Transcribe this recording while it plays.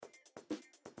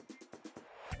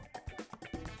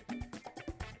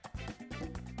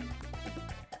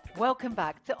Welcome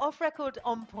back to Off Record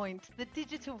On Point, the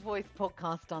digital voice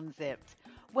podcast unzipped,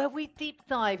 where we deep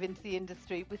dive into the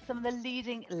industry with some of the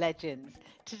leading legends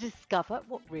to discover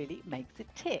what really makes it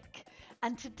tick.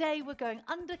 And today we're going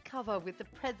undercover with the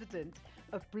president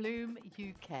of Bloom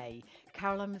UK,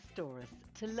 Caroline Mastoras,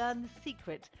 to learn the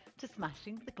secret to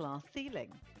smashing the glass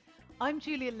ceiling. I'm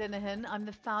Julia Linehan. I'm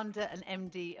the founder and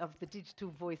MD of the Digital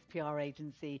Voice PR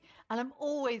agency, and I'm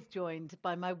always joined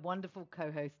by my wonderful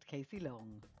co-host, Casey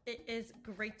Long. It is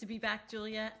great to be back,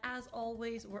 Julia. As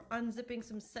always, we're unzipping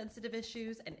some sensitive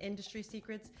issues and industry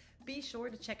secrets. Be sure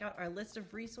to check out our list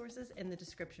of resources in the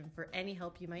description for any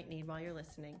help you might need while you're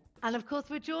listening. And of course,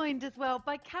 we're joined as well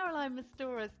by Caroline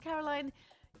Mastoras. Caroline,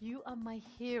 you are my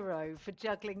hero for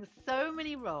juggling so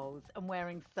many roles and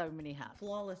wearing so many hats.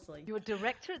 Flawlessly. You're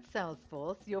director at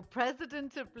Salesforce, you're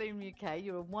president of Bloom UK,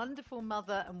 you're a wonderful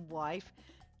mother and wife.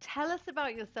 Tell us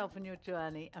about yourself and your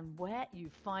journey and where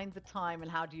you find the time and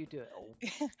how do you do it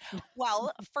all?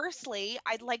 Well, firstly,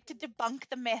 I'd like to debunk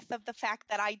the myth of the fact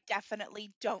that I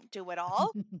definitely don't do it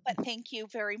all. But thank you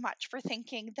very much for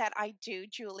thinking that I do,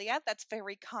 Julia. That's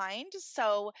very kind.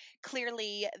 So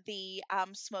clearly the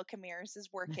smoke and mirrors is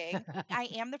working. I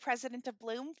am the president of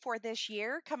Bloom for this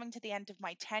year, coming to the end of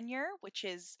my tenure, which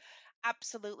is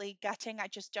absolutely gutting. I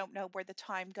just don't know where the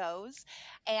time goes.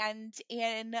 And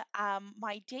in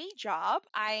my day job,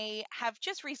 I have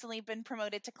just recently been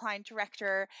promoted to client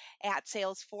director at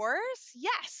Salesforce.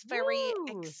 Yes, very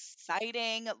Woo!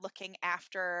 exciting. Looking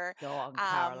after Go on,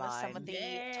 some of Caroline. the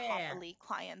top Yeah. elite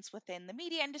clients within the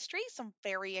media industry. So I'm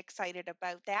very excited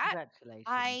about that. Congratulations.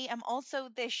 I am also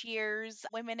this year's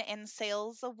Women in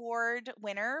Sales Award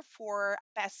winner for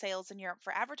Best Sales in Europe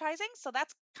for Advertising. So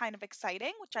that's kind of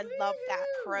exciting, which I love that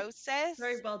Woohoo! process.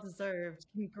 Very well deserved.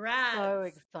 Congrats. So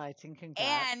exciting.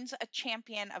 Congrats. And a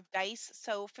champion of DICE.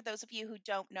 So, for those of you who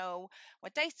don't know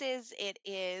what DICE is, it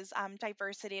is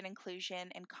diversity and inclusion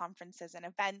in conferences and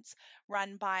events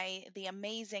run by the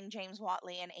amazing James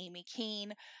Watley and Amy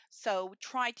Keene. So,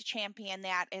 try to champion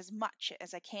that as much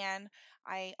as I can.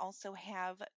 I also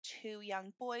have two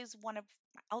young boys, one of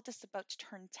my eldest about to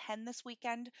turn 10 this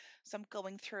weekend. So, I'm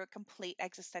going through a complete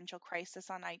existential crisis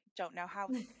on I don't know how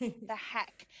the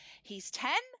heck he's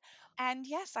 10. And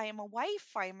yes, I am a wife,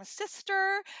 I am a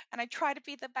sister, and I try to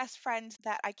be the best friend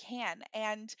that I can.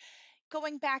 And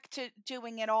going back to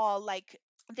doing it all, like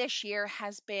this year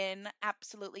has been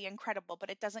absolutely incredible, but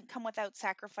it doesn't come without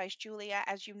sacrifice, Julia,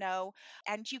 as you know.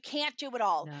 And you can't do it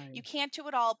all. No. You can't do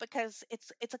it all because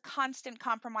it's a constant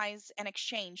compromise and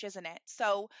exchange, isn't it?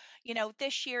 So,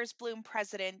 this year's Bloom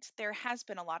president, there has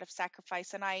been a lot of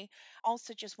sacrifice. And I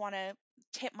also just want to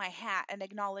tip my hat and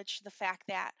acknowledge the fact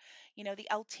that, the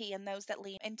LT and those that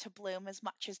lean into Bloom as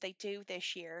much as they do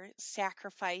this year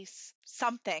sacrifice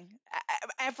something,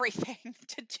 everything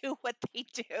to do what they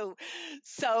do.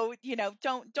 So,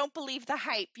 don't believe the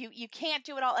hype. You can't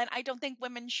do it all. And I don't think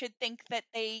women should think that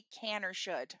they can or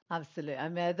should. Absolutely. I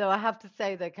mean, though I have to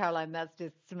say, though, Caroline, that's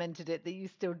just cemented it that you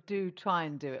still do try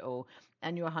and do it all.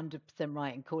 And you're 100%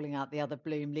 right in calling out the other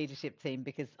Bloom leadership team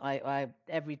because I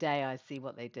every day I see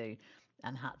what they do.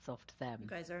 And hats off to them. You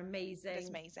guys are amazing. It's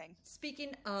amazing.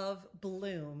 Speaking of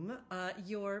Bloom,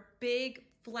 your big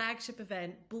flagship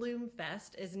event,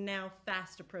 Bloomfest, is now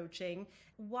fast approaching.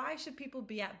 Why should people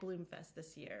be at Bloomfest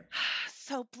this year?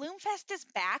 So Bloomfest is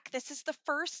back. This is the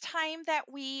first time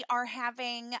that we are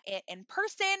having it in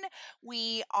person.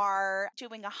 We are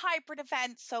doing a hybrid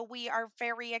event, so we are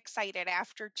very excited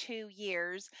after 2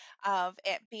 years of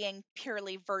it being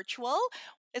purely virtual.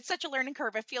 It's such a learning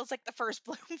curve. It feels like the first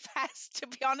Bloomfest, to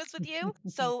be honest with you.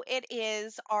 So it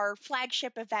is our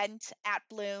flagship event at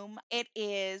Bloom. It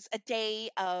is a day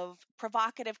of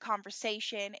provocative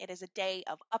conversation. It is a day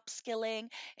of upskilling.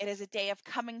 It is a day of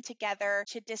coming together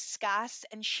to discuss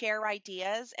and share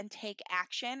ideas and take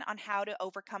action on how to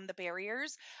overcome the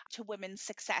barriers to women's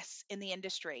success in the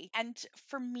industry. And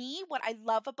for me, what I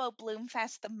love about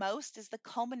Bloomfest the most is the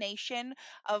culmination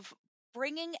of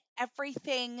bringing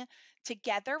everything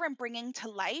together and bringing to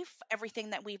life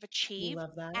everything that we've achieved,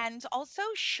 Love that. and also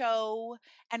show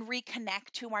and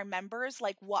reconnect to our members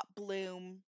like what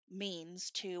Bloom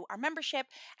means to our membership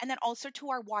and then also to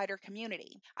our wider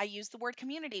community. I use the word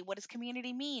community. What does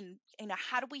community mean?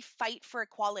 How do we fight for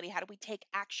equality? How do we take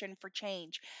action for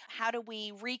change? How do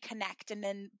we reconnect and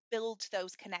then build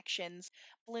those connections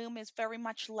Bloom is very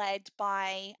much led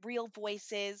by real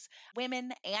voices,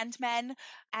 women and men.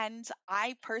 And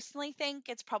I personally think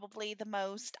it's probably the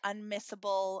most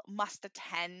unmissable must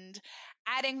attend,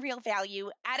 adding real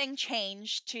value, adding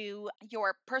change to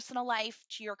your personal life,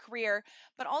 to your career,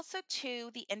 but also to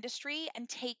the industry, and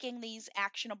taking these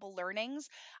actionable learnings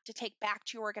to take back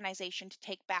to your organization, to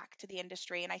take back to the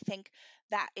industry. And I think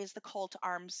that is the call to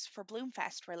arms for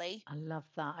Bloomfest, really. I love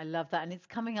that. I love that. And it's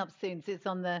coming up soon. So it's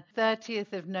on the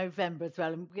 30th of November as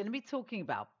well. And we're going to be talking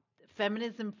about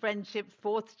feminism, friendship,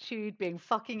 fortitude, being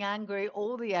fucking angry,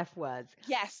 all the F words.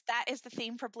 Yes, that is the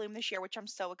theme for Bloom this year, which I'm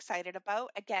so excited about.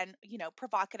 Again,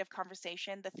 provocative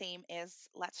conversation. The theme is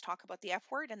let's talk about the F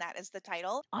word, and that is the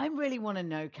title. I really want to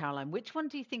know, Caroline, which one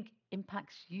do you think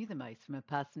impacts you the most from a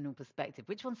personal perspective?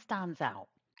 Which one stands out?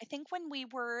 I think when we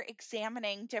were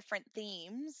examining different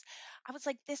themes, I was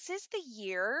like, this is the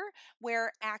year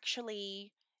where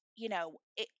actually,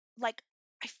 it like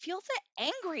I feel the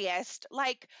angriest.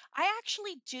 Like, I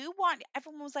actually do want,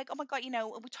 everyone was like, oh my God,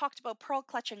 we talked about pearl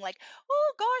clutching, like,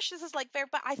 oh gosh, this is like very,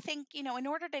 but I think, in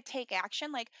order to take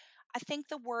action, like, I think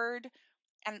the word,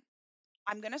 and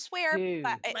I'm gonna swear,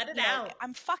 but Do. Let it out.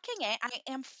 I'm fucking it.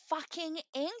 I am fucking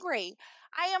angry.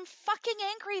 I am fucking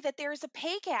angry that there is a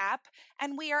pay gap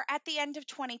and we are at the end of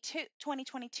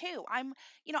 2022. I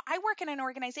work in an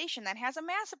organization that has a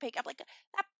massive pay gap. Like,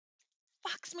 that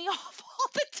fucks me off all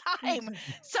the time.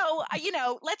 So,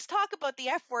 let's talk about the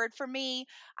F word. For me,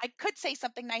 I could say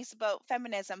something nice about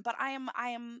feminism, but I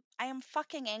am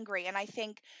fucking angry. And I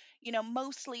think,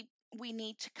 mostly we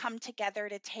need to come together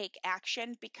to take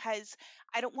action, because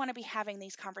I don't want to be having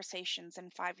these conversations in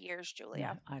 5 years, No,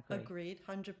 Julia. I agree. Agreed,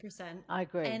 100%. I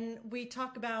agree. And we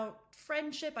talk about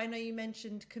friendship. I know you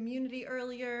mentioned community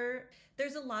earlier.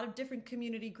 There's a lot of different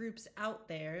community groups out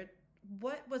there.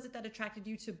 What was it that attracted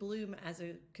you to Bloom as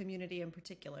a community in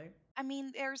particular? I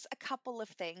mean, there's a couple of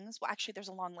things. Well, actually, there's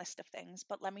a long list of things,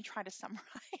 but let me try to summarize.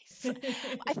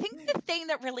 I think the thing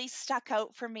that really stuck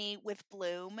out for me with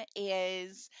Bloom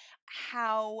is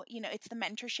how, it's the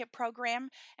mentorship program,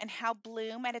 and how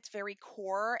Bloom at its very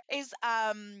core is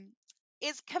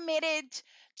committed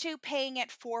to paying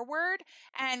it forward.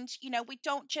 And, we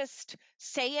don't just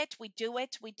say it, we do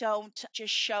it. We don't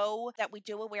just show that we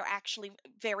do it. We're actually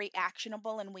very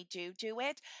actionable, and we do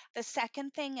it. The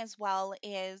second thing as well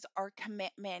is our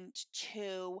commitment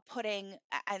to putting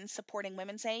and supporting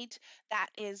Women's Aid. That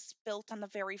is built on the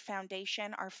very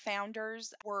foundation. Our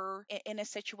founders were in a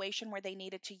situation where they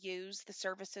needed to use the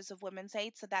services of Women's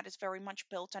Aid. So that is very much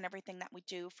built on everything that we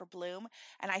do for Bloom.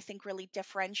 And I think really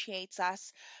differentiates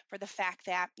us for the fact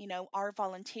that, our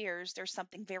volunteers, there's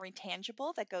something very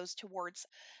tangible that goes towards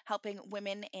helping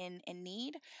women in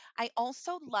need. I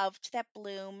also loved that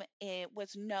Bloom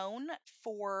was known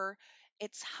for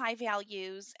its high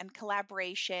values and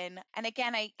collaboration. And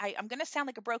again, I'm going to sound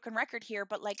like a broken record here,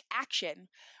 but like action,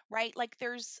 right? Like,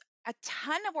 there's a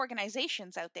ton of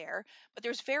organizations out there, but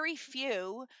there's very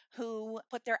few who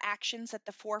put their actions at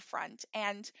the forefront.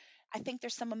 And I think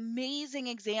there's some amazing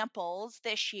examples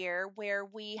this year where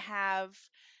we have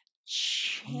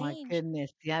Oh my changed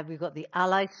goodness. Yeah, we've got the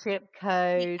allyship the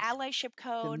code, allyship the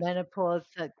code, menopause,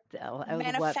 all the work being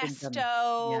done.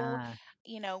 manifesto.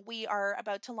 Yeah. We are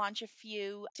about to launch a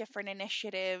few different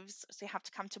initiatives. So you have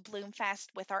to come to Bloomfest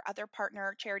with our other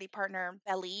partner, charity partner,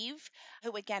 Believe,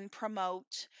 who again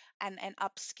promote and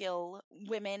upskill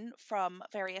women from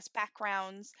various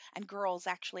backgrounds, and girls,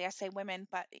 actually. I say women,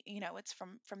 but it's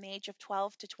from the age of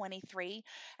 12 to 23,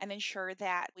 and ensure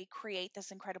that we create this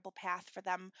incredible path for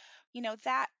them.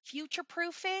 That future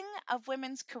proofing of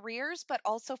women's careers, but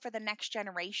also for the next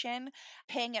generation,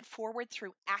 paying it forward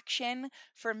through action,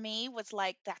 for me was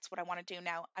like, that's what I want to do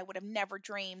now. I would have never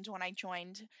dreamed when I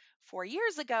joined 4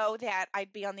 years ago that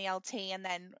I'd be on the LT and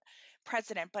then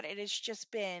president, but it has just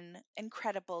been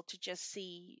incredible to just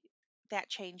see that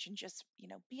change and just,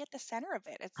 be at the center of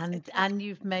it. It's And like, and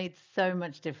you've made so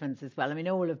much difference as well. I mean,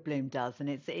 all of Bloom does, and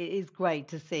it is great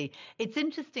to see. It's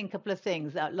interesting. Couple of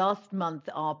things. Last month,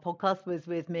 our podcast was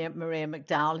with Maria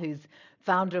McDowell, who's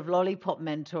founder of Lollipop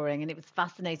Mentoring, and it was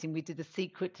fascinating. We did the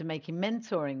secret to making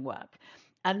mentoring work,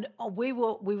 and we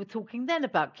were talking then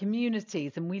about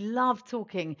communities, and we love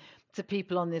talking to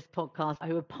people on this podcast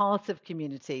who are part of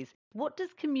communities. What does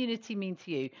community mean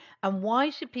to you? And why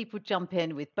should people jump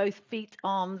in with both feet,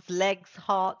 arms, legs,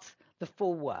 heart, the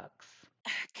full works?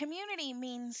 community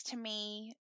means to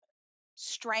me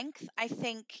strength. I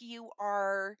think you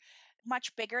are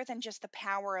much bigger than just the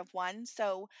power of one.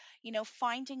 So,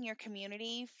 finding your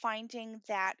community, finding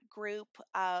that group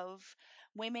of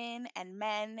women and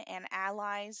men and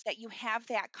allies that you have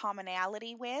that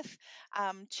commonality with,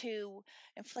 to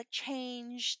inflict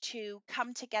change, to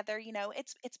come together.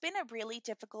 It's been a really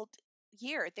difficult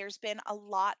year. There's been a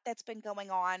lot that's been going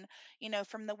on,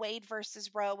 from the Wade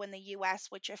versus Roe in the US,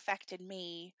 which affected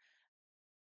me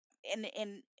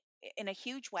in a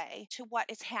huge way, to what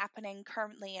is happening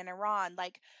currently in Iran.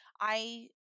 Like, I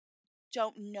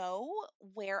don't know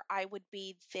where I would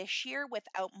be this year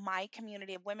without my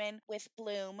community of women with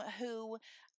Bloom, who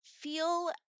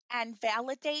feel and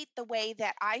validate the way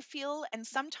that I feel. And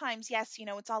sometimes, yes,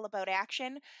 it's all about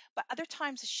action, but other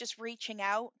times it's just reaching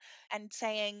out and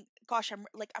saying, gosh, I'm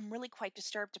really quite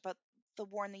disturbed about the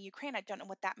war in the Ukraine. I don't know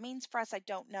what that means for us. I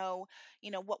don't know,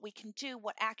 what we can do,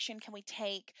 what action can we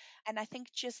take. And I think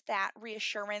just that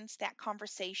reassurance, that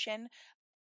conversation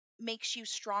makes you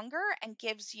stronger and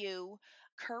gives you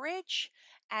courage.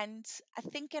 And I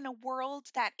think in a world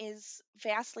that is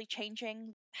vastly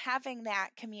changing, having that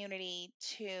community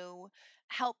to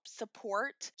help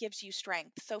support gives you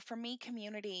strength. So for me,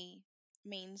 community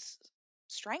means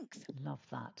strength. Love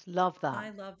that. Love that.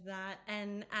 I love that.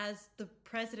 And as the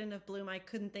president of Bloom, I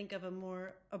couldn't think of a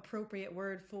more appropriate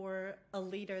word for a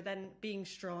leader than being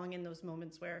strong in those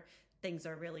moments where things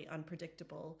are really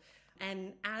unpredictable.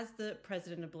 And as the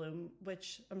president of Bloom,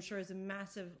 which I'm sure is a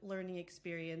massive learning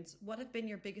experience, what have been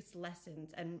your biggest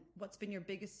lessons and what's been your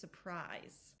biggest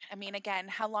surprise? I mean, again,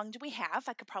 how long do we have?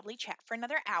 I could probably chat for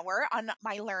another hour on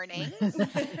my learning.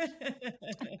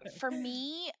 For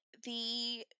me,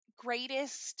 the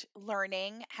greatest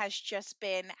learning has just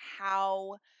been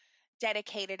how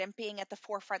dedicated and being at the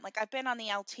forefront. Like, I've been on the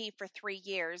LT for 3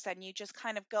 years, and you just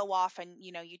kind of go off and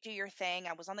you do your thing.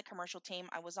 I was on the commercial team,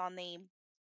 I was on the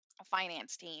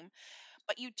finance team,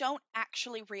 but you don't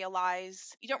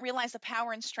realize the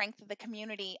power and strength of the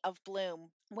community of Bloom,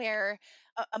 where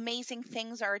amazing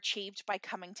things are achieved by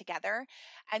coming together.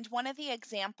 And one of the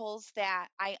examples that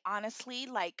I honestly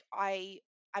like,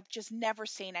 I've just never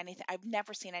seen anything. I've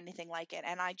never seen anything like it.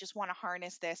 And I just want to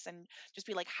harness this and just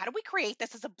be like, how do we create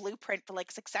this as a blueprint for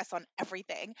like success on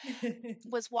everything?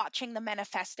 Was watching the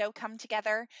manifesto come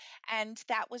together. And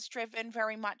that was driven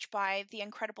very much by the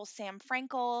incredible Sam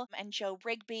Frankel and Joe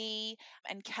Rigby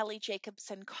and Kelly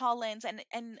Jacobson Collins.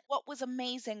 And what was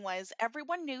amazing was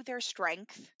everyone knew their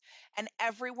strength and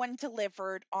everyone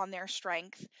delivered on their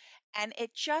strength. And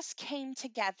it just came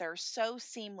together so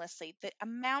seamlessly. The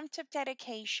amount of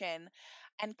dedication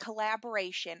and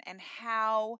collaboration and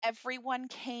how everyone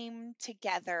came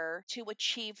together to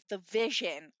achieve the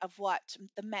vision of what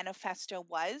the manifesto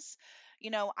was.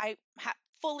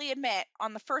 Fully admit,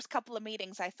 on the first couple of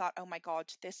meetings, I thought, oh my God,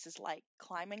 this is like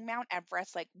climbing Mount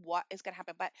Everest. Like, what is going to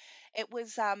happen? But it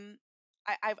was,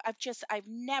 I've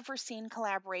never seen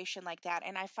collaboration like that.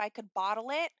 And if I could bottle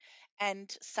it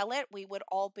and sell it, we would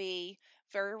all be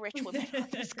very rich women on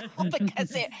this call,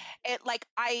 because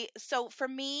so for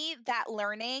me, that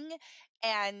learning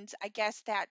and I guess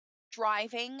that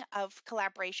driving of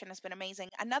collaboration has been amazing.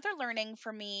 Another learning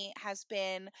for me has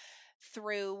been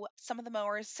through some of the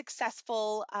more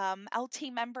successful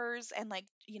LT members. And like,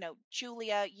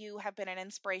 Julia, you have been an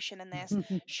inspiration in this.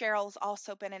 Cheryl's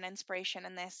also been an inspiration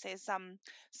in this, is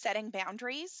setting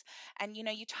boundaries. And,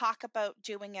 you talk about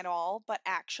doing it all, but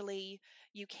actually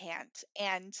you can't.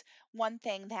 And one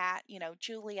thing that,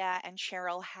 Julia and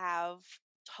Cheryl have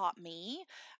taught me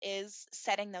is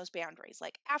setting those boundaries.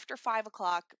 Like, after 5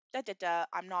 o'clock,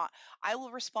 I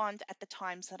will respond at the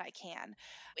times that I can.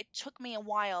 It took me a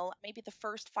while, maybe the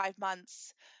first 5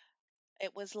 months,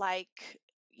 it was like,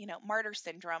 martyr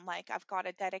syndrome. Like, I've got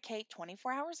to dedicate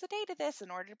 24 hours a day to this in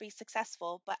order to be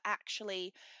successful. But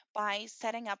actually, by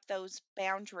setting up those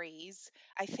boundaries,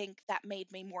 I think that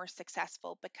made me more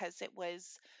successful, because it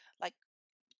was like,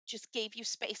 just gave you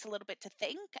space a little bit to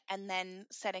think, and then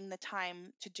setting the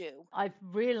time to do. I've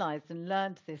realized and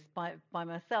learned this by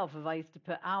myself. I used to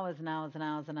put hours and hours and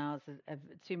hours and hours of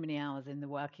too many hours in the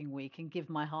working week and give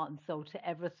my heart and soul to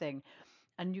everything.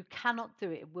 And you cannot do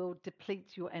it. It will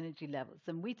deplete your energy levels.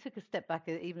 And we took a step back,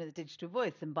 even at the Digital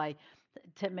Voice, and by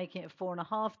making it a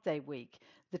 4.5 day week,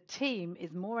 the team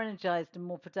is more energized and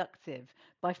more productive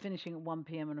by finishing at 1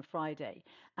 p.m. on a Friday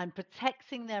and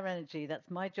protecting their energy. That's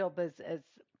my job as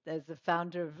a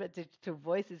founder of a Digital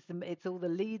Voice. It's all the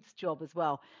leads job as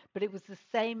well. But it was the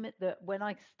same that when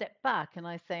I step back and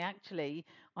I say, actually,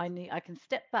 I can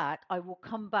step back, I will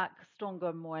come back stronger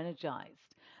and more energized.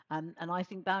 And I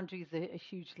think boundaries are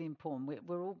hugely important.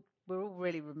 We're all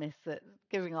really remiss at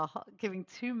giving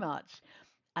too much.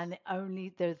 And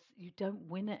only there's you don't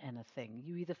win at anything.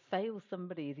 You either fail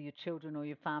somebody, either your children or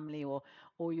your family or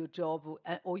your job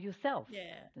or yourself.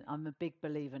 Yeah. I'm a big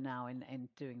believer now in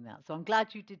doing that. So I'm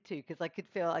glad you did too, because I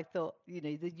thought,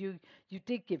 that you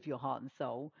did give your heart and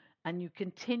soul, and you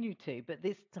continue to, but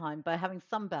this time by having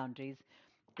some boundaries,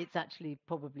 it's actually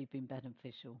probably been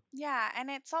beneficial. Yeah, and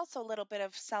it's also a little bit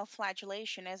of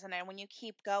self-flagellation, isn't it? When you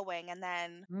keep going and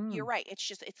then you're Mm, right,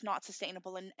 it's not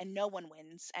sustainable and no one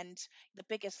wins. And the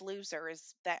biggest loser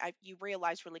is that you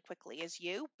realize really quickly is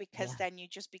you, because yeah. then you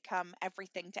just become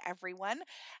everything to everyone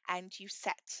and you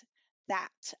set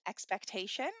that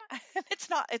expectation. And it's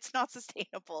not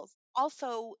sustainable.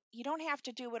 Also, you don't have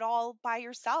to do it all by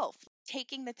yourself.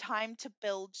 Taking the time to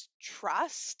build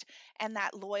trust and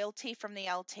that loyalty from the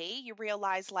LT, you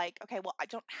realize, like, okay, well, I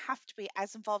don't have to be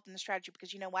as involved in the strategy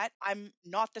because you know what? I'm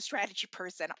not the strategy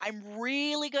person. I'm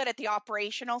really good at the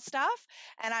operational stuff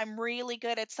and I'm really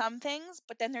good at some things,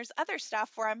 but then there's other stuff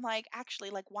where I'm like, actually,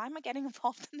 like, why am I getting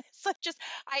involved in this?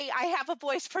 I have a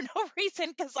voice for no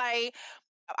reason because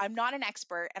I'm not an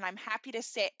expert and I'm happy to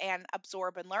sit and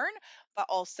absorb and learn, but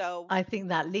also I think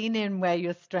that lean in where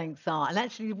your strengths are. And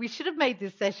actually, we should have made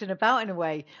this session about, in a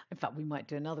way, in fact, we might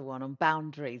do another one on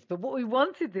boundaries. But what we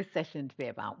wanted this session to be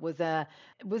about was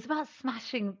about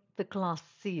smashing the glass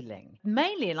ceiling.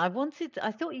 Mainly, and I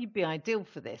thought you'd be ideal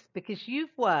for this because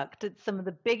you've worked at some of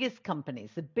the biggest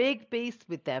companies, the big beasts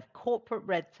with their corporate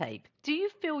red tape. Do you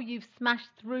feel you've smashed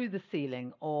through the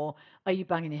ceiling, or are you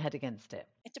banging your head against it?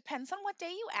 it depends on what day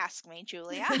you ask me,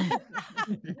 Julia.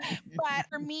 But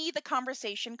for me, the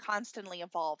conversation constantly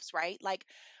evolves, right? Like,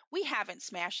 we haven't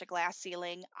smashed a glass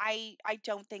ceiling. I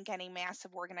don't think any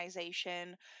massive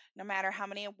organization, no matter how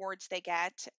many awards they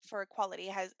get for equality,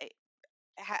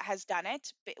 has done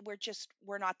it, but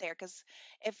we're not there, because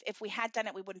if we had done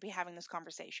it, we wouldn't be having this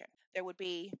conversation. There would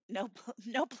be no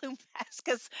no bloom fest,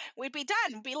 because we'd be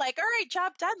done. We'd be like, all right,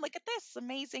 job done. Look at this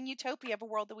amazing utopia of a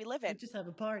world that we live We in. just have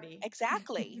a party.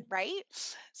 Exactly, right?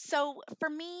 So for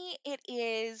me, it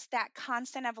is that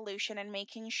constant evolution and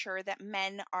making sure that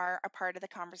men are a part of the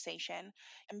conversation.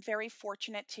 I'm very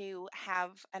fortunate to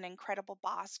have an incredible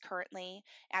boss currently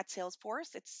at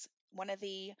Salesforce. It's one of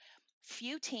the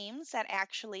few teams that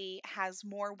actually has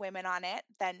more women on it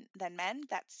than men.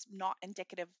 That's not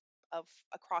indicative of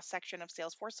a cross section of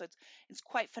Salesforce. So it's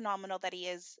quite phenomenal that he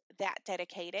is that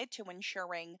dedicated to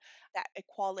ensuring that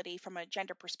equality from a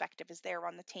gender perspective is there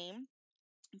on the team.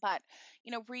 But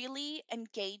really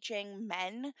engaging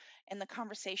men in the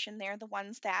conversation, they're the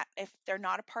ones that, if they're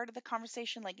not a part of the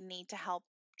conversation, like, need to help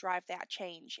drive that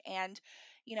change. And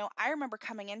I remember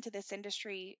coming into this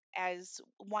industry as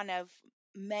one of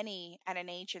many at an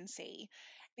agency,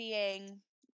 being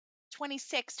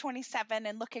 26, 27,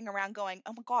 and looking around going,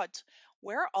 oh my God,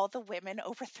 where are all the women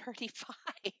over 35?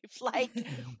 Like,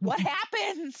 what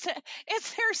happens?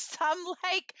 Is there some,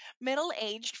 like, middle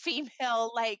aged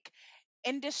female, like,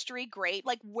 industry great?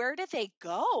 Like, where do they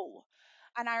go?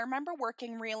 And I remember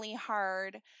working really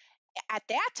hard at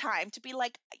that time to be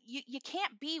like, you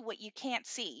can't be what you can't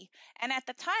see. And at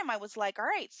the time I was like, all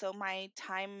right, so my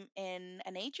time in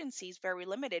an agency is very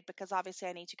limited because obviously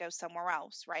I need to go somewhere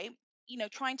else, right?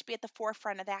 Trying to be at the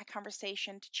forefront of that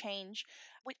conversation to change.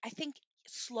 I think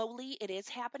slowly it is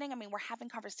happening. I mean, we're having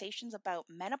conversations about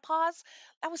menopause.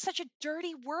 That was such a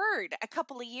dirty word a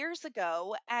couple of years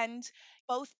ago. And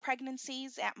both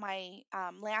pregnancies at my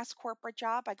last corporate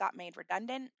job, I got made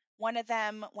redundant. One of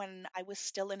them when I was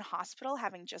still in hospital,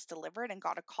 having just delivered, and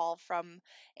got a call from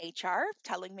HR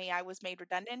telling me I was made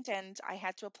redundant and I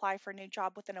had to apply for a new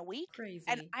job within a week.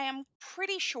 And Crazy. I am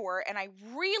pretty sure, and I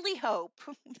really hope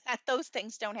that those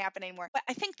things don't happen anymore. But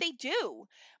I think they do.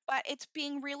 But it's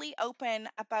being really open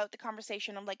about the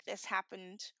conversation of, like, this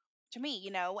happened to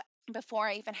me. Before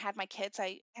I even had my kids,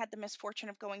 I had the misfortune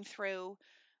of going through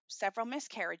several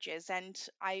miscarriages, and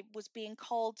I was being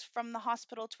called from the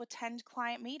hospital to attend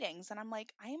client meetings, and I'm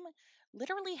like, I'm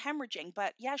literally hemorrhaging,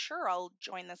 but yeah, sure, I'll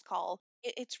join this call.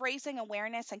 It's raising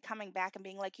awareness and coming back and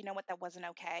being like, you know what, that wasn't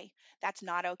okay. That's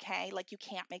not okay. Like, you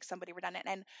can't make somebody redundant.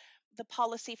 And the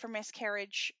policy for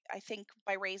miscarriage, I think,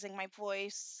 by raising my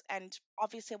voice, and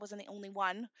obviously I wasn't the only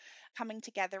one, coming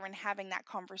together and having that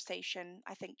conversation,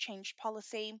 I think changed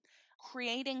policy.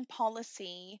 Creating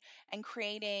policy and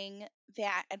creating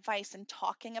that advice and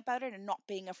talking about it and not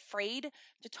being afraid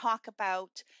to talk about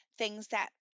things that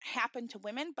happen to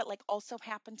women, but, like, also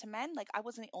happen to men. Like, I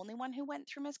wasn't the only one who went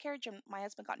through miscarriage, and my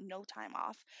husband got no time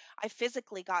off. I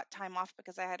physically got time off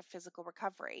because I had a physical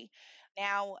recovery.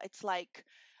 Now it's like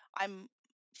I'm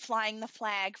flying the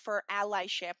flag for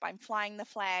allyship. I'm flying the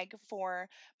flag for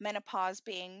menopause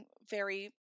being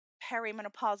very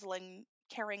perimenopausal and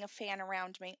carrying a fan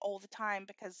around me all the time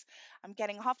because I'm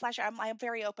getting a hot flash. I'm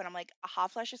very open. I'm like, a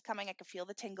hot flash is coming. I can feel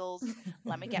the tingles.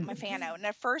 Let me get my fan out. And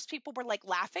at first people were like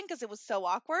laughing because it was so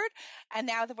awkward. And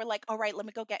now they were like, all right, let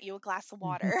me go get you a glass of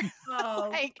water. Oh,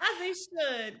 Like, as they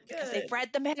should. because Good. they've read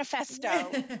the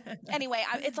manifesto. Anyway,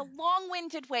 it's a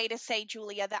long-winded way to say,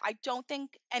 Julia, that I don't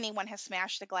think anyone has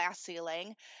smashed the glass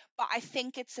ceiling, but I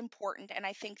think it's important. And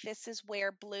I think this is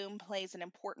where Bloom plays an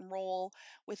important role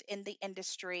within the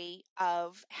industry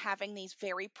of having these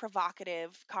very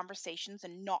provocative conversations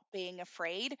and not being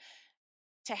afraid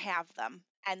to have them.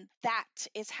 And that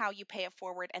is how you pay it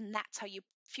forward. And that's how you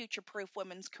future proof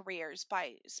women's careers,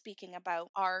 by speaking about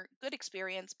our good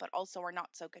experience, but also our not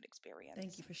so good experience.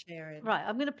 Thank you for sharing. Right,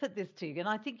 I'm going to put this to you, and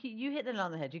I think you hit the nail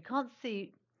on the head. You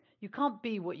can't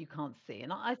be what you can't see.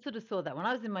 And I sort of saw that when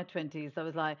I was in my 20s. I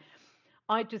was like,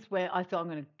 I thought I'm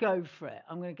going to go for it.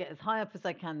 I'm going to get as high up as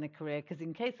I can in the career, because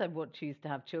in case I would choose to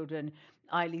have children,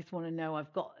 I at least want to know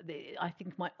I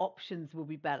think my options will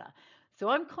be better. So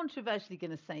I'm controversially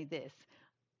going to say this.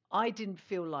 I didn't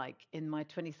feel like in my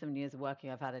 27 years of working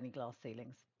I've had any glass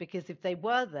ceilings, because if they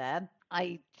were there,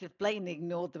 I just blatantly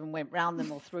ignored them and went round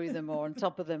them or through them or on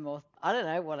top of them, or I don't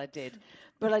know what I did.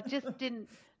 But I just didn't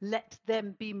let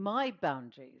them be my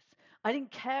boundaries. I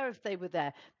didn't care if they were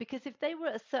there, because if they were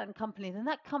at a certain company, then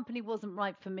that company wasn't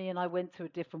right for me and I went to a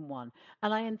different one.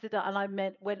 And I ended up,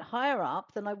 and went higher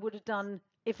up than I would have done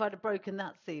if I'd have broken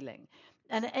that ceiling.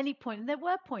 And at any point, and there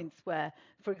were points where,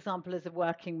 for example, as a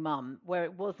working mum, where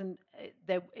it wasn't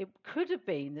there, it could have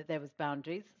been that there was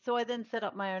boundaries. So I then set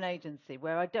up my own agency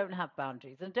where I don't have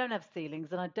boundaries and don't have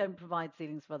ceilings, and I don't provide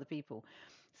ceilings for other people.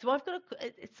 So I've got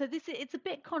so it's a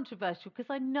bit controversial, because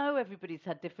I know everybody's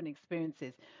had different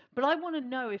experiences, but I want to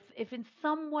know if in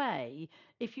some way,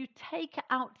 if you take it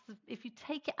out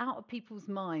of people's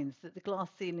minds that the glass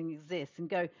ceiling exists, and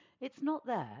go, it's not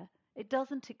there. It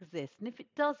doesn't exist, and if it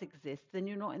does exist, then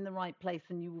you're not in the right place,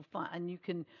 and you will find, and you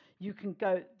can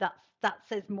go. That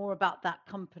says more about that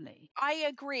company. I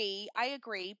agree.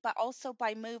 But also,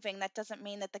 by moving, that doesn't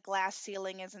mean that the glass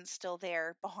ceiling isn't still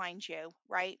there behind you,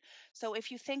 right? So if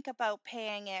you think about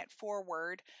paying it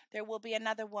forward, there will be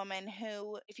another woman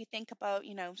who, if you think about,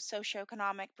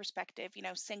 socioeconomic perspective,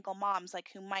 single moms, like,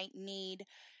 who might need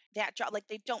that job, like,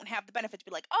 they don't have the benefits,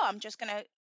 be like, oh, I'm just going to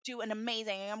do an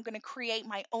amazing, I'm going to create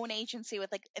my own agency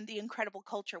with, like, the incredible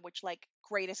culture, which, like,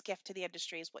 greatest gift to the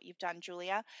industry is what you've done,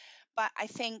 Julia. But I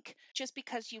think just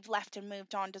because you've left and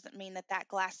moved on doesn't mean that that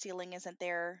glass ceiling isn't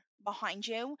there behind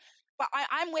you. But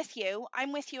I'm with you.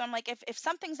 I'm like, if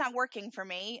something's not working for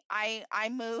me, I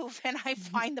move and I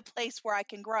find the place where I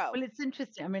can grow. Well, it's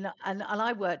interesting. I mean, and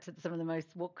I worked at some of the most,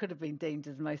 what could have been deemed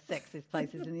as the most sexist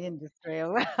places in the industry.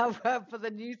 I worked for the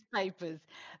newspapers.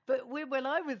 But when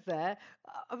I was there,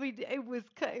 I mean, it was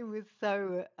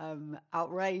so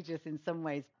outrageous in some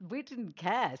ways. We didn't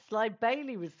care. Slide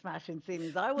Bailey was smashing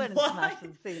ceilings. I went and smashed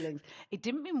some ceilings. It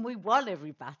didn't mean we won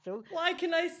every battle. Why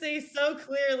can I say so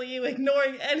clearly you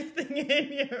ignoring anything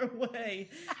in your way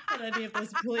at any of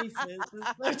those places?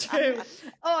 It's so true.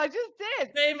 Oh, I just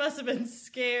did. They must have been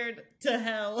scared to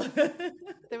hell.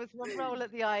 There was one role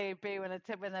at the IAB when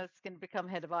I was going to become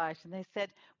head of Irish, and they said,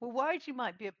 "We're worried you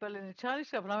might be a bull in a china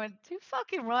shop." And I went, "Too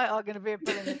fucking right, I'm going to be a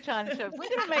bull in a china shop. If we're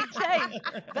going to make change,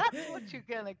 that's what you're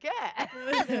going to get."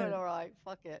 They went, "All right,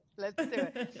 fuck it, let's do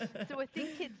it." So I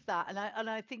think it's that, and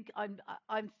I think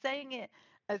I'm saying it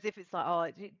as if it's like,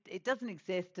 oh, it doesn't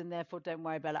exist, and therefore don't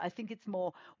worry about it. I think it's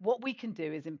more what we can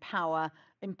do is empower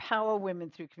women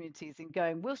through communities, and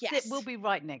going, we'll be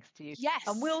right next to you,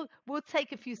 and we'll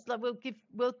take a few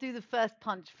we'll do the first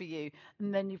punch for you,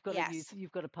 and then you've got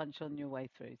to punch on your way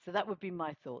through. So that would be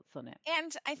my thoughts on it.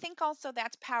 And I think also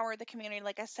that's power of the community,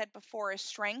 like I said before, is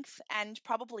strength and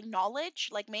probably knowledge.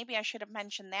 Like, maybe I should have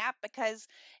mentioned that, because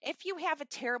if you have a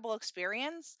terrible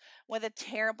experience with a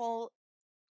terrible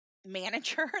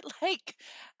manager, like,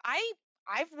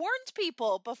 I've warned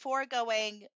people before,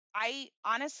 going, I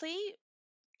honestly,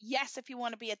 yes, if you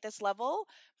want to be at this level,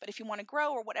 but if you want to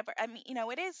grow or whatever, I mean,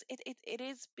 it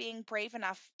is being brave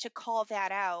enough to call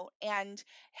that out and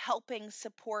helping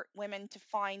support women to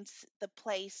find the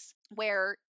place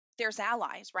where there's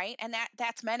allies, right? And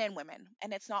that's men and women,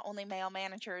 and it's not only male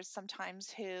managers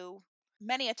sometimes who.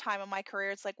 Many a time in my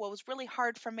career, it's like, what was really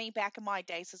hard for me back in my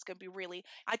days is going to be really,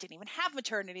 I didn't even have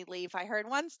maternity leave, I heard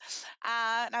once.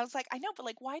 And I was like, I know, but,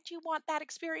 like, why do you want that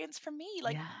experience from me?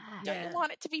 Like, don't you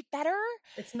want it to be better?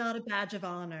 It's not a badge of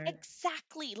honor.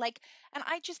 Exactly. Like, and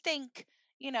I just think,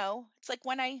 it's like,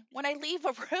 when I leave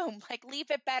a room, like,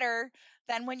 leave it better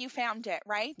than when you found it,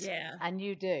 right? Yeah. And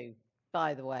you do,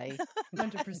 by the way.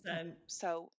 100%.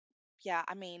 So, yeah,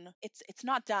 I mean, it's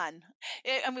not done.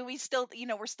 I mean, we still,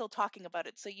 we're still talking about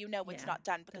it, so it's Yeah, not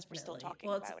done because we're still definitely. talking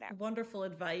Well, it's about it. wonderful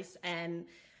advice. And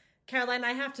Caroline,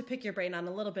 I have to pick your brain on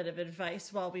a little bit of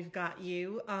advice while we've got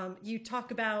you. You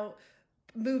talk about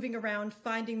moving around,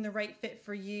 finding the right fit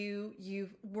for you.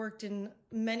 You've worked in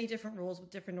many different roles with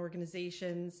different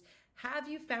organizations. Have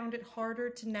you found it harder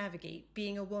to navigate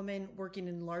being a woman working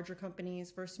in larger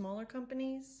companies versus smaller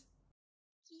companies?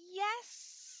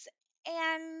 Yes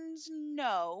and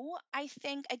no. I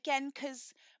think, again,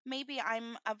 because maybe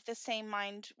I'm of the same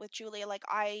mind with Julia. Like,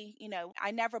 I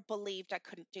never believed I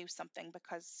couldn't do something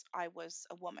because I was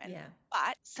a woman. Yeah.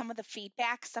 But some of the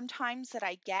feedback sometimes that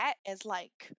I get is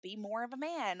like, be more of a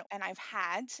man. And I've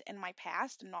had in my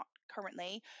past, and not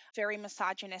currently, very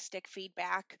misogynistic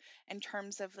feedback in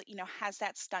terms of, has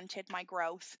that stunted my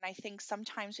growth? And I think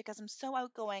sometimes because I'm so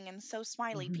outgoing and so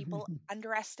smiley, people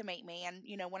underestimate me. And,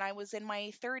 when I was in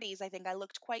my 30s, I think I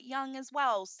looked quite young as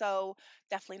well. So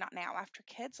definitely not now after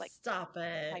kids. Like, Stop my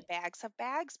it. bags have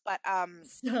bags. But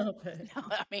Stop it. no,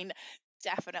 I mean,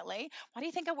 definitely. Why do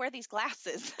you think I wear these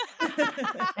glasses?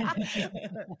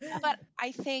 But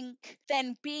I think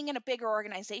then being in a bigger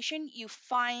organization, you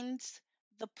find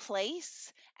the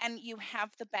place and you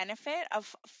have the benefit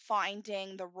of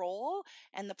finding the role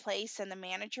and the place and the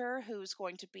manager who's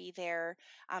going to be there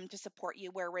to support you.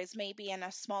 Whereas maybe in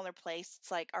a smaller place,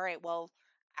 it's like, all right, well,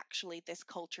 actually, this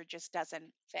culture just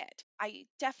doesn't fit. I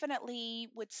definitely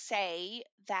would say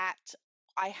that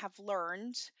I have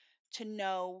learned to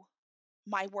know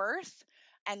my worth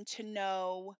and to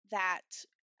know that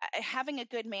having a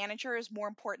good manager is more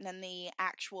important than the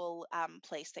actual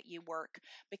place that you work,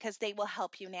 because they will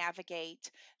help you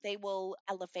navigate, they will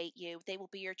elevate you, they will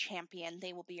be your champion,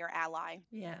 they will be your ally.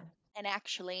 Yeah. And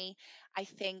actually, I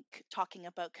think, talking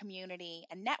about community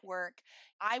and network,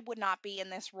 I would not be in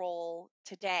this role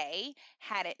today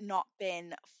had it not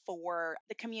been for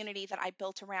the community that I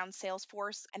built around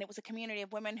Salesforce. And it was a community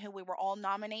of women who we were all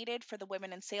nominated for the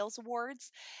Women in Sales Awards.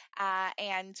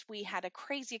 And we had a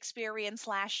crazy experience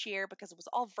last year because it was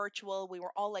all virtual. We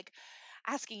were all like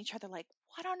asking each other, like,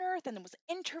 what on earth? And there was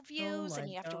Oh interviews, my and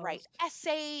you have to gosh. write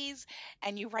essays,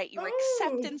 and you write your Oh,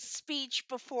 acceptance speech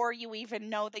before you even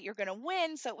know that you're going to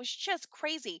win. So it was just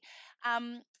crazy.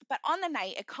 But on the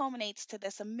night, it culminates to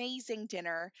this amazing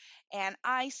dinner, and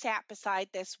I sat beside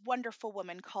this wonderful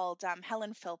woman called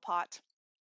Helen Philpott.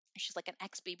 She's like an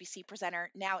ex BBC presenter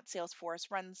now at Salesforce,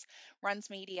 runs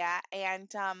media, and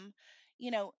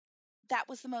you know that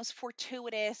was the most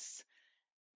fortuitous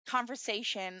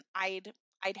conversation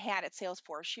I'd had at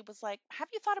Salesforce. She was like, "Have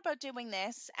you thought about doing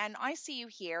this? And I see you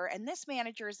here, and this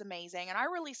manager is amazing, and I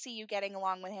really see you getting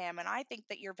along with him, and I think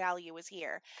that your value is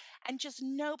here." And just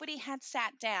nobody had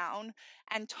sat down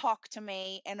and talked to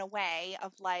me in a way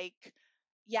of like,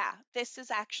 yeah, this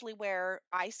is actually where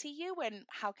I see you, and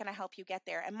how can I help you get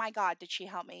there? And my God, did she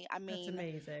help me? I that's mean,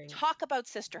 amazing. talk about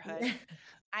sisterhood.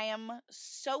 I am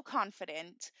so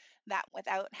confident that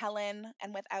without Helen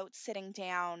and without sitting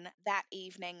down that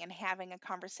evening and having a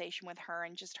conversation with her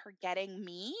and just her getting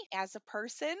me as a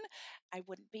person, I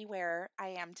wouldn't be where I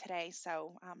am today.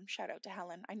 So, shout out to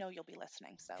Helen. I know you'll be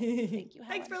listening. So, thank you,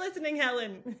 Thanks Helen. for listening,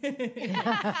 Helen.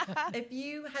 If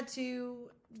you had to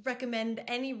recommend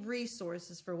any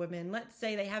resources for women, let's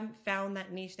say they haven't found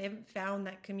that niche, they haven't found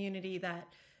that community that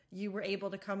you were able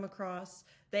to come across,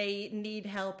 they need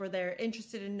help or they're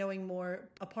interested in knowing more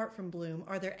apart from Bloom,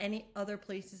 are there any other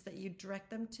places that you direct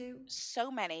them to?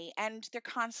 So many, and they're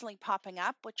constantly popping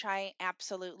up, which I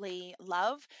absolutely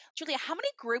love. Julia, how many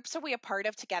groups are we a part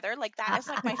of together? Like, that is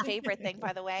like my favorite thing,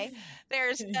 by the way.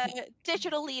 There's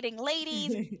digital leading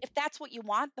ladies. If that's what you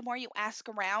want, the more you ask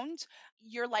around,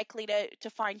 you're likely to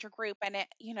find your group. And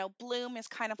Bloom is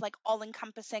kind of like all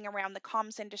encompassing around the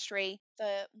comms industry.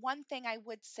 The one thing I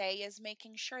would say is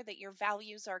making sure that your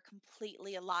values are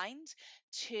completely aligned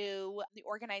to the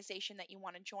organization that you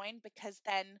want to join, because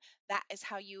then that is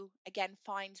how you again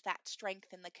find that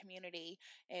strength in the community,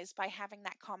 is by having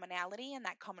that commonality and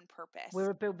that common purpose.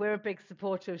 We're a big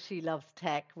supporter of She Loves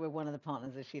Tech. We're one of the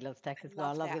partners of She Loves Tech I as well. I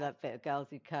love love that. that bit of Girls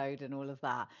Who Code and all of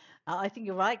that. I think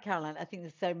you're right, Caroline. I think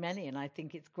there's so many, and I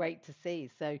think it's great to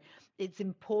see. So it's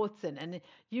important. And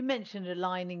you mentioned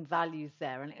aligning values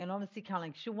there, and honestly,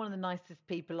 Caroline, 'cause you're one of the nicest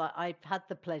people I've had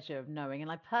the pleasure of knowing.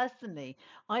 And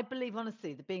I believe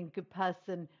honestly that being a good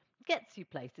person gets you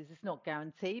places. It's not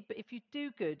guaranteed, but if you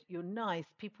do good, you're nice,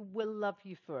 people will love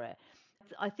you for it.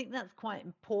 I think that's quite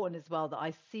important as well, that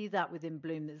I see that within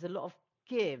Bloom. There's a lot of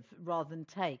give rather than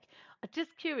take. I'm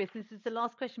just curious, this is the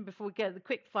last question before we go to the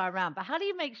quick fire round, but how do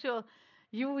you make sure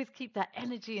you always keep that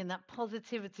energy and that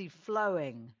positivity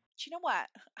flowing? Do you know what?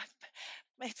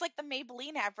 It's like the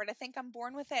Maybelline advert. I think I'm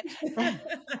born with it.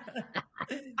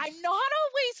 I'm not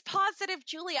always positive,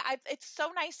 Julia. It's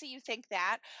so nice that you think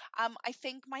that. I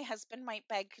think my husband might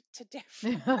beg to differ.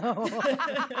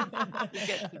 He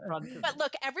gets in front of But it.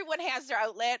 look, everyone has their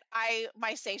outlet.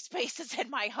 My safe space is in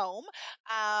my home.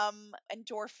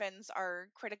 Endorphins are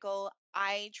critical.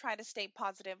 I try to stay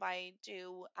positive. I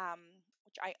do,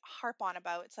 which I harp on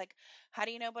about. It's like, how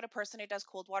do you know about a person who does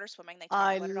cold water swimming? They talk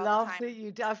I about it all the love time. that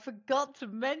you do. I forgot to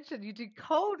mention you do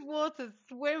cold water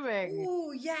swimming.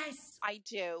 Ooh, yes. I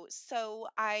do. So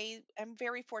I am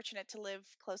very fortunate to live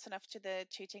close enough to the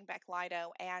Tooting Bec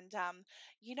Lido. And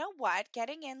you know what?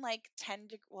 Getting in like 10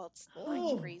 well, it's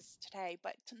 9 degrees today,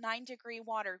 but 9-degree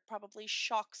water probably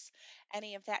shocks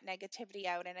any of that negativity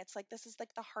out. And it's like, this is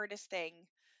like the hardest thing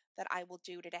that I will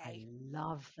do I today.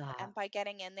 love that. And by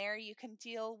getting in there, you can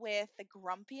deal with the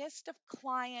grumpiest of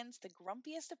clients, the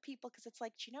grumpiest of people, because it's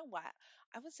like, do you know what?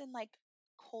 I was in like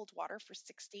cold water for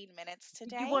 16 minutes You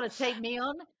today. want to take me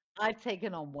on? I've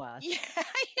taken on worse. Yeah,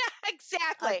 yeah,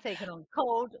 exactly. I've taken on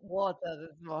cold water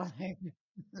this morning.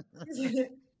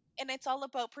 And it's all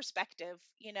about perspective.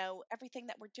 Everything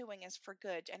that we're doing is for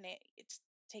good, and it's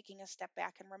taking a step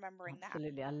back and remembering that.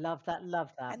 Absolutely. I love that. Love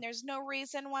that. And there's no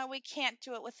reason why we can't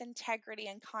do it with integrity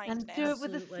and kindness. And do it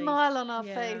with a Absolutely. smile on our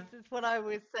Yeah. face. Is what I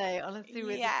always say. Honestly,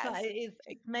 with Yes, it's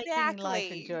making life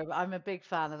exactly. enjoyable. I'm a big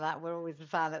fan of that. We're always a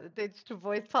fan of the digital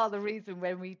voice. Part of the reason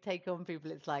when we take on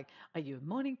people, it's like, are you a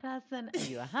morning person? Are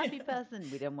you a happy person?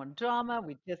 We don't want drama.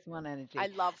 We just want energy. I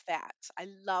love that. I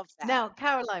love that. Now,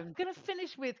 Caroline, I'm going to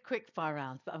finish with quick fire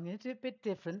rounds, but I'm going to do it a bit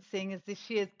different, seeing as this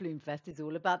year's Bloomfest is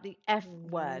all about the F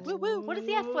word. Woo woo. What does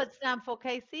the F word stand for,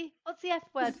 Casey? What's the F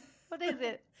word? What is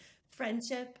it?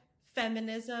 Friendship,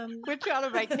 feminism, We're trying to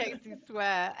make Casey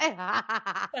swear.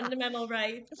 fundamental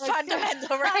rights.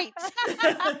 Fundamental rights.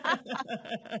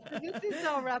 So this is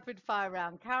our rapid fire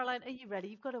round. Caroline, are you ready?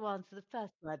 You've got to answer the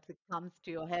first word that comes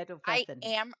to your head or first I sentence.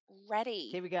 am ready.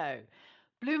 Here we go.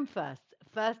 Bloom first.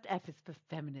 First F is for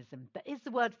feminism. But is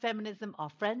the word feminism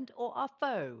our friend or our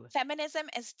foe? Feminism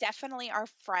is definitely our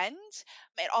friend.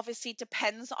 It obviously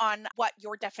depends on what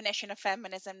your definition of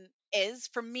feminism is.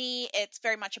 For me, it's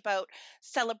very much about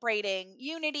celebrating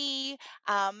unity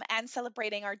and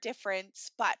celebrating our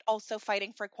difference, but also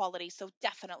fighting for equality. So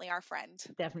definitely our friend.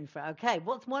 Definitely for okay.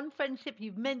 What's one friendship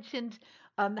you've mentioned?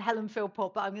 Helen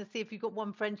Philpott, but I'm going to see if you've got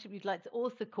one friendship you'd like to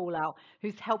also call out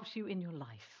who's helped you in your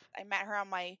life. I met her on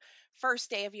my first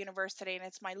day of university, and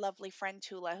it's my lovely friend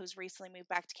Tula, who's recently moved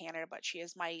back to Canada, but she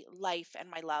is my life and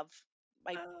my love,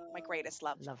 my greatest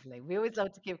love. Lovely. We always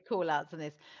love to give call outs on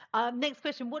this. Next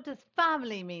question. What does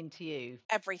family mean to you?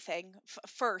 Everything.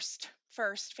 First,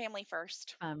 family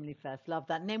first. Family first. Love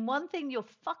that. Name one thing you're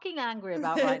fucking angry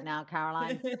about right now,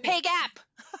 Caroline. Pay gap.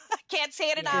 Can't say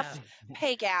it enough.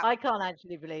 Pay gap. I can't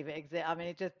actually believe it exists. I mean,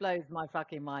 it just blows my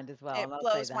fucking mind as well. It and I'll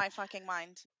say blows that. my fucking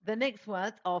mind. The next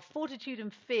words are fortitude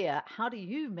and fear. How do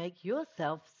you make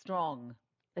yourself strong?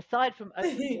 Aside from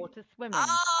open water swimming.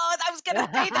 Oh, I was gonna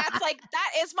say that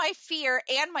is my fear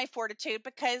and my fortitude,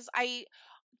 because I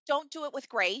don't do it with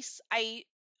grace. I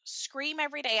scream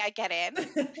every day I get in.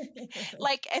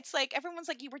 Like, it's like everyone's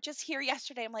like, you were just here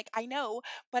yesterday. I'm like, I know,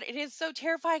 but it is so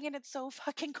terrifying and it's so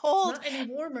fucking cold. It's not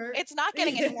any warmer. It's not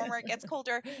getting any warmer. It gets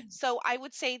colder. So I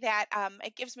would say that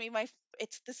it gives me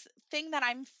it's this thing that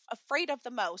I'm afraid of the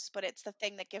most, but it's the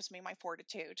thing that gives me my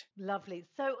fortitude. Lovely.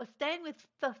 So staying with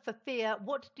for fear,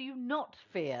 what do you not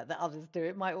fear that others do?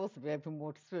 It might also be open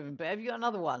water swimming, but have you got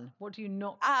another one? What do you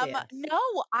not fear? No,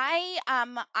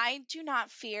 I do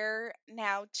not fear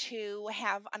now to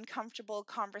have uncomfortable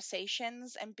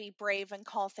conversations and be brave and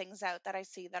call things out that I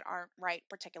see that aren't right,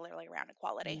 particularly around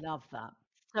equality. Love that.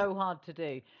 So hard to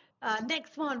do.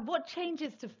 Next one. What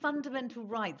changes to fundamental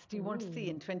rights do you want to see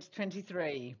in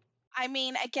 2023? I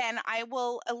mean, again, I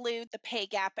will elude the pay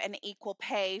gap and equal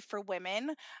pay for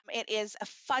women. It is a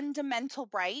fundamental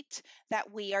right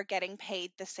that we are getting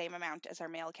paid the same amount as our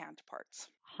male counterparts.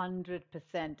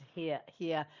 100%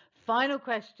 here. Final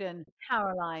question,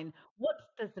 Caroline. What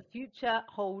does the future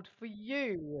hold for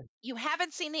you? You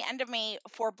haven't seen the end of me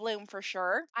for Bloom for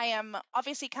sure. I am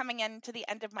obviously coming into the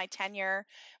end of my tenure,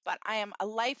 but I am a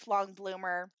lifelong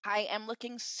Bloomer. I am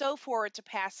looking so forward to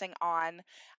passing on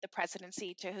the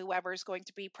presidency to whoever's going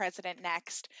to be president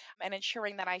next, and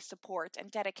ensuring that I support and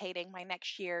dedicating my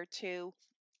next year to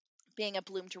being a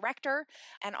Bloom director,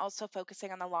 and also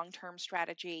focusing on the long-term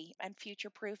strategy and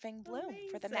future-proofing Bloom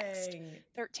for the next Amazing.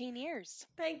 13 years.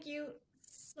 Thank you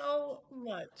so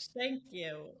much. Thank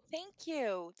you. Thank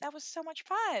you. That was so much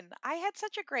fun. I had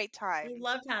such a great time. We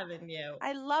loved having you.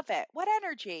 I love it. What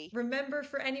energy. Remember,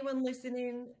 for anyone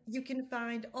listening, you can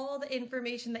find all the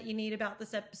information that you need about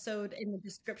this episode in the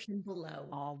description below.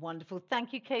 Oh, wonderful.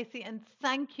 Thank you, Casey. And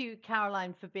thank you,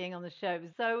 Caroline, for being on the show. It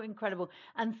was so incredible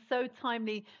and so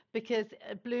timely because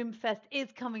Bloomfest is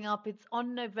coming up. It's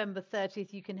on November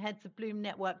 30th. You can head to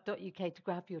bloomnetwork.uk to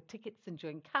grab your tickets and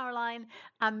join Caroline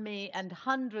and me and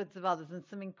hundreds of others and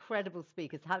some incredible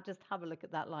speakers. Just have a look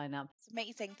at that lineup. It's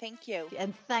amazing. Thank you.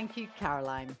 And thank you,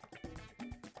 Caroline.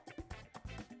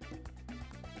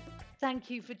 Thank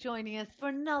you for joining us for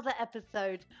another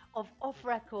episode of Off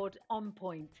Record On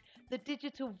Point, the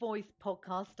Digital Voice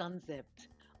Podcast Unzipped.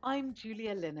 I'm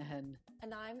Julia Linehan.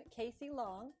 And I'm Casey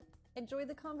Long. Enjoy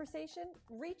the conversation?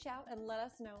 Reach out and let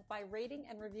us know by rating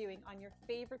and reviewing on your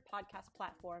favorite podcast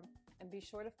platform. And be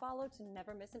sure to follow to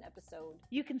never miss an episode.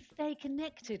 You can stay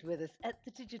connected with us at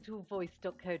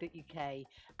thedigitalvoice.co.uk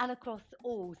and across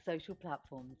all social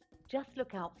platforms. Just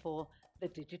look out for The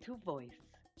Digital Voice.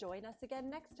 Join us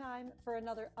again next time for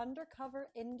another undercover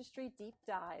industry deep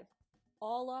dive.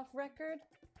 All off record,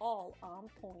 all on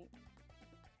point.